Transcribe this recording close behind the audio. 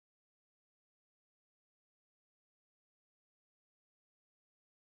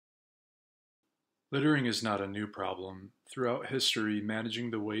Littering is not a new problem. Throughout history,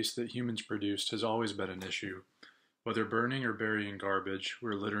 managing the waste that humans produced has always been an issue. Whether burning or burying garbage,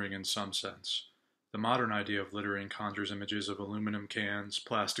 we're littering in some sense. The modern idea of littering conjures images of aluminum cans,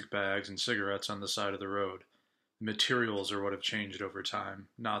 plastic bags, and cigarettes on the side of the road. The materials are what have changed over time,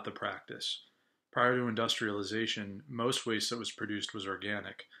 not the practice. Prior to industrialization, most waste that was produced was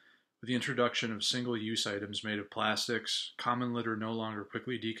organic. With the introduction of single use items made of plastics, common litter no longer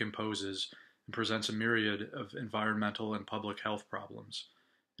quickly decomposes and presents a myriad of environmental and public health problems.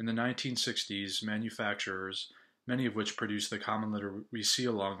 In the 1960s, manufacturers, many of which produce the common litter we see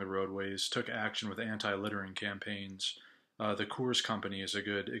along the roadways, took action with anti littering campaigns. The Coors Company is a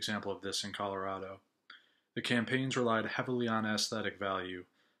good example of this in Colorado. The campaigns relied heavily on aesthetic value,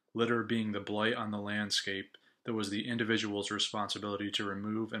 litter being the blight on the landscape that was the individual's responsibility to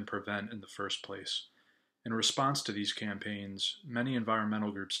remove and prevent in the first place. In response to these campaigns, many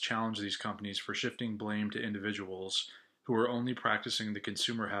environmental groups challenged these companies for shifting blame to individuals who were only practicing the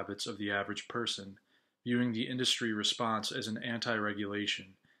consumer habits of the average person, viewing the industry response as an anti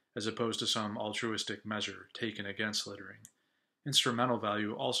regulation, as opposed to some altruistic measure taken against littering. Instrumental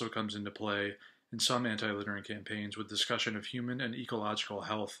value also comes into play in some anti littering campaigns with discussion of human and ecological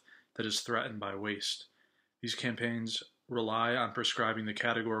health that is threatened by waste. These campaigns rely on prescribing the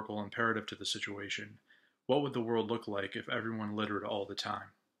categorical imperative to the situation. What would the world look like if everyone littered all the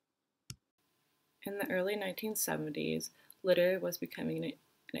time? In the early 1970s, litter was becoming an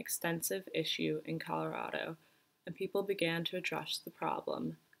extensive issue in Colorado, and people began to address the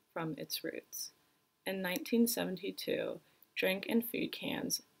problem from its roots. In 1972, drink and food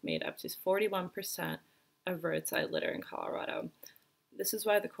cans made up to 41% of roadside litter in Colorado. This is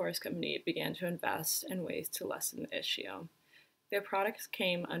why the Coors Company began to invest in ways to lessen the issue. Their products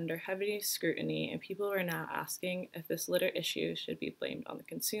came under heavy scrutiny, and people were now asking if this litter issue should be blamed on the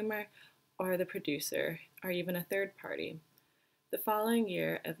consumer or the producer, or even a third party. The following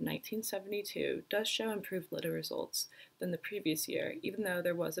year of 1972 does show improved litter results than the previous year, even though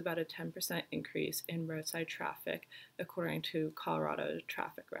there was about a 10% increase in roadside traffic, according to Colorado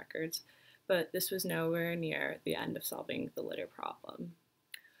traffic records, but this was nowhere near the end of solving the litter problem.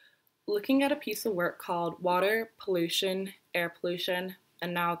 Looking at a piece of work called Water Pollution, Air Pollution,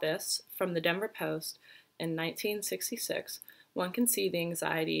 and Now This from the Denver Post in 1966, one can see the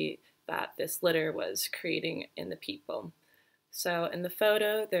anxiety that this litter was creating in the people. So in the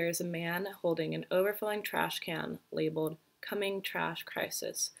photo, there is a man holding an overflowing trash can labeled Coming Trash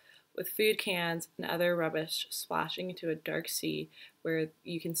Crisis, with food cans and other rubbish splashing into a dark sea where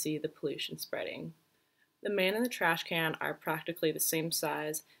you can see the pollution spreading. The man and the trash can are practically the same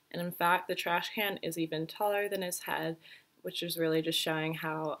size, and in fact, the trash can is even taller than his head, which is really just showing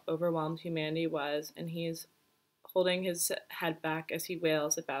how overwhelmed humanity was, and he's holding his head back as he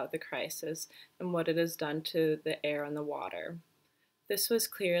wails about the crisis and what it has done to the air and the water. This was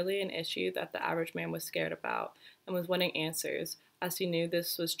clearly an issue that the average man was scared about and was wanting answers, as he knew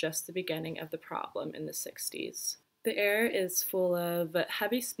this was just the beginning of the problem in the 60s. The air is full of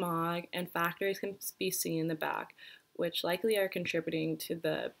heavy smog, and factories can be seen in the back, which likely are contributing to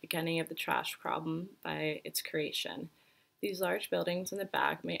the beginning of the trash problem by its creation. These large buildings in the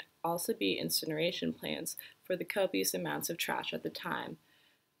back may also be incineration plants for the copious amounts of trash at the time.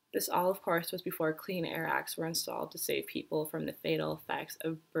 This all, of course, was before Clean Air Acts were installed to save people from the fatal effects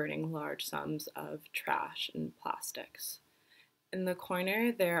of burning large sums of trash and plastics. In the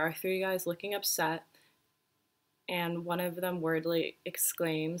corner, there are three guys looking upset, and one of them wordly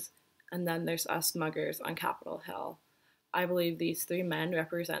exclaims, "And then there's us muggers on Capitol Hill." I believe these three men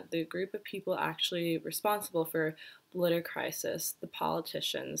represent the group of people actually responsible for the litter crisis, the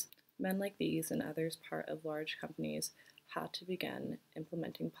politicians. Men like these and others part of large companies had to begin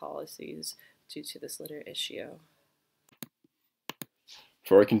implementing policies due to this litter issue.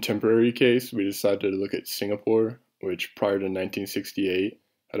 For our contemporary case, we decided to look at Singapore, which prior to 1968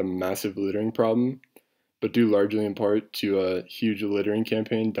 had a massive littering problem, but due largely in part to a huge littering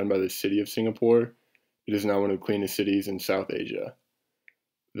campaign done by the city of Singapore, it is now one of the cleanest cities in South Asia.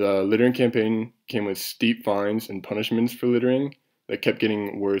 The littering campaign came with steep fines and punishments for littering that kept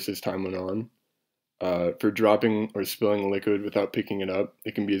getting worse as time went on. For dropping or spilling liquid without picking it up,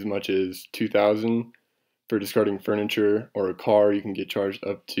 it can be as much as 2,000. For discarding furniture or a car, you can get charged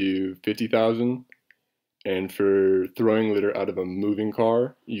up to 50,000. And for throwing litter out of a moving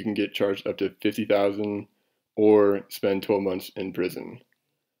car, you can get charged up to 50,000 or spend 12 months in prison.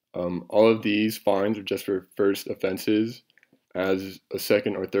 All of these fines are just for first offenses. As a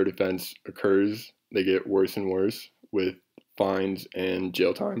second or third offense occurs, they get worse and worse with fines and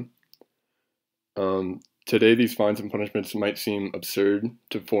jail time. Today, these fines and punishments might seem absurd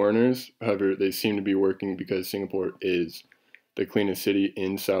to foreigners. However, they seem to be working because Singapore is the cleanest city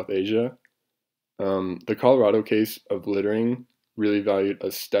in South Asia. The Colorado case of littering really valued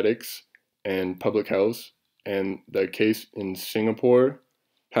aesthetics and public health, and the case in Singapore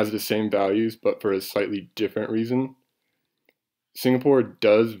has the same values but for a slightly different reason. Singapore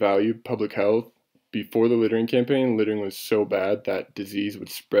does value public health. Before the littering campaign, littering was so bad that disease would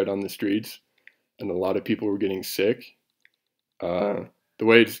spread on the streets and a lot of people were getting sick. The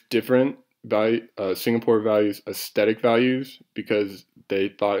way it's different, Singapore values aesthetic values because they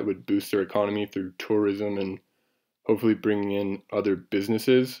thought it would boost their economy through tourism and hopefully bringing in other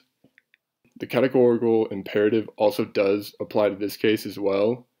businesses. The categorical imperative also does apply to this case as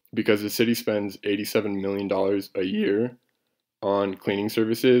well because the city spends $87 million a year on cleaning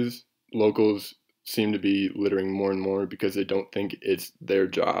services. Locals seem to be littering more and more because they don't think it's their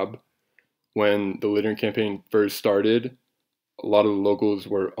job. When the littering campaign first started, a lot of the locals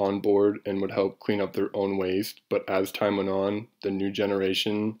were on board and would help clean up their own waste, but as time went on, the new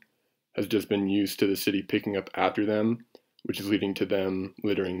generation has just been used to the city picking up after them, which is leading to them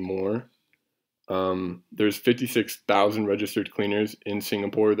littering more. There's 56,000 registered cleaners in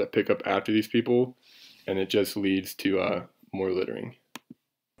Singapore that pick up after these people, and it just leads to more littering.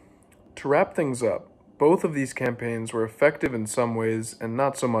 To wrap things up, both of these campaigns were effective in some ways and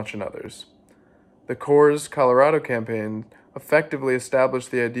not so much in others. The Coors Colorado campaign effectively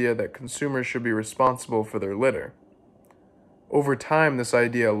established the idea that consumers should be responsible for their litter. Over time, this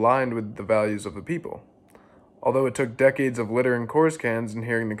idea aligned with the values of the people. Although it took decades of littering Coors cans and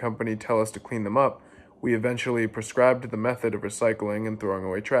hearing the company tell us to clean them up, we eventually prescribed the method of recycling and throwing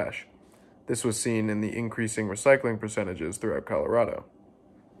away trash. This was seen in the increasing recycling percentages throughout Colorado.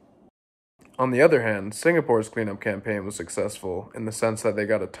 On the other hand, Singapore's cleanup campaign was successful in the sense that they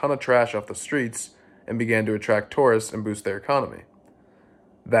got a ton of trash off the streets and began to attract tourists and boost their economy.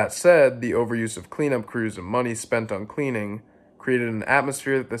 That said, the overuse of cleanup crews and money spent on cleaning created an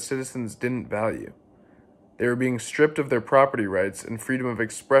atmosphere that the citizens didn't value. They were being stripped of their property rights and freedom of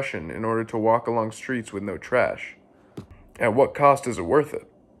expression in order to walk along streets with no trash. At what cost is it worth it?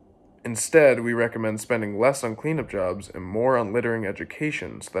 Instead, we recommend spending less on cleanup jobs and more on littering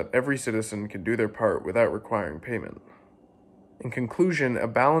education so that every citizen can do their part without requiring payment. In conclusion, a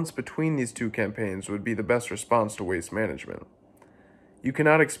balance between these two campaigns would be the best response to waste management. You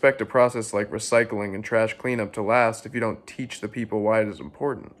cannot expect a process like recycling and trash cleanup to last if you don't teach the people why it is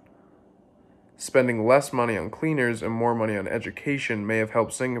important. Spending less money on cleaners and more money on education may have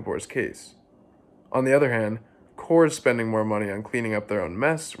helped Singapore's case. On the other hand, Coors spending more money on cleaning up their own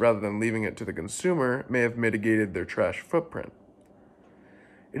mess rather than leaving it to the consumer may have mitigated their trash footprint.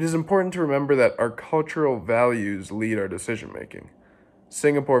 It is important to remember that our cultural values lead our decision-making.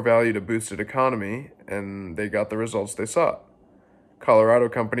 Singapore valued a boosted economy, and they got the results they sought. Colorado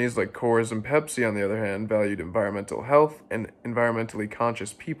companies like Coors and Pepsi, on the other hand, valued environmental health and environmentally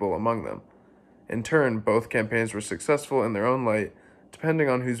conscious people among them. In turn, both campaigns were successful in their own light, depending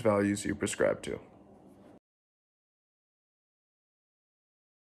on whose values you prescribe to.